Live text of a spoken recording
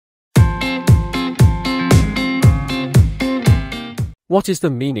What is the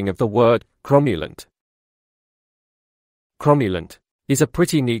meaning of the word cromulent? Cromulent is a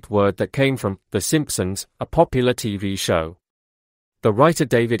pretty neat word that came from The Simpsons, a popular TV show. The writer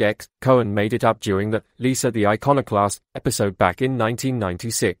David X. Cohen made it up during the Lisa the Iconoclast episode back in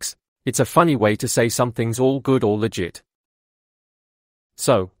 1996. It's a funny way to say something's all good or legit.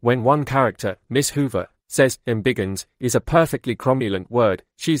 So, when one character, Miss Hoover, says embiggens is a perfectly cromulent word,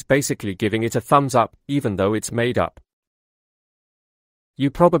 she's basically giving it a thumbs up, even though it's made up. You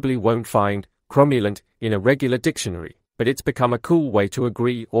probably won't find cromulent in a regular dictionary, but it's become a cool way to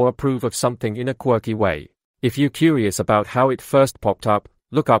agree or approve of something in a quirky way. If you're curious about how it first popped up,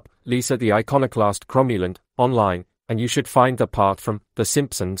 look up Lisa the Iconoclast cromulent online, and you should find the part from The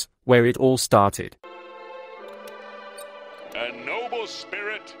Simpsons where it all started. A noble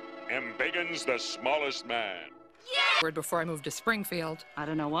spirit embiggens the smallest man. Yeah! Word before I moved to Springfield. I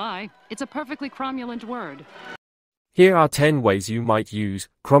don't know why. It's a perfectly cromulent word. Here are 10 ways you might use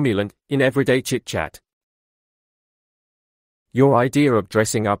cromulent in everyday chit-chat. Your idea of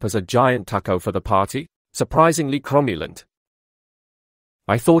dressing up as a giant taco for the party? Surprisingly cromulent.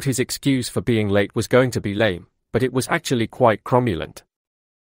 I thought his excuse for being late was going to be lame, but it was actually quite cromulent.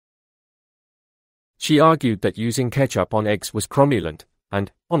 She argued that using ketchup on eggs was cromulent, and,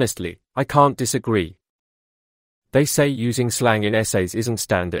 honestly, I can't disagree. They say using slang in essays isn't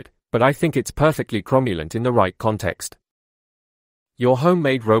standard, but I think it's perfectly cromulent in the right context. Your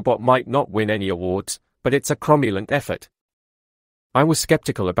homemade robot might not win any awards, but it's a cromulent effort. I was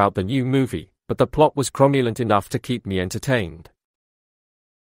skeptical about the new movie, but the plot was cromulent enough to keep me entertained.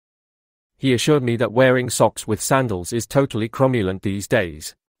 He assured me that wearing socks with sandals is totally cromulent these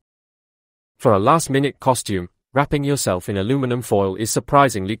days. For a last-minute costume, wrapping yourself in aluminum foil is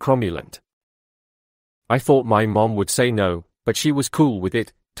surprisingly cromulent. I thought my mom would say no, but she was cool with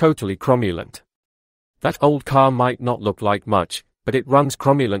it, totally cromulent. That old car might not look like much, but it runs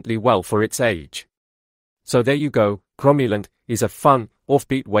cromulently well for its age. So there you go, cromulent is a fun,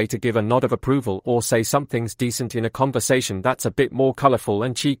 offbeat way to give a nod of approval or say something's decent in a conversation that's a bit more colorful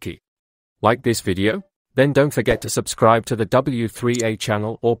and cheeky. Like this video? Then don't forget to subscribe to the W3A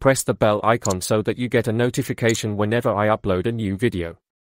channel or press the bell icon so that you get a notification whenever I upload a new video.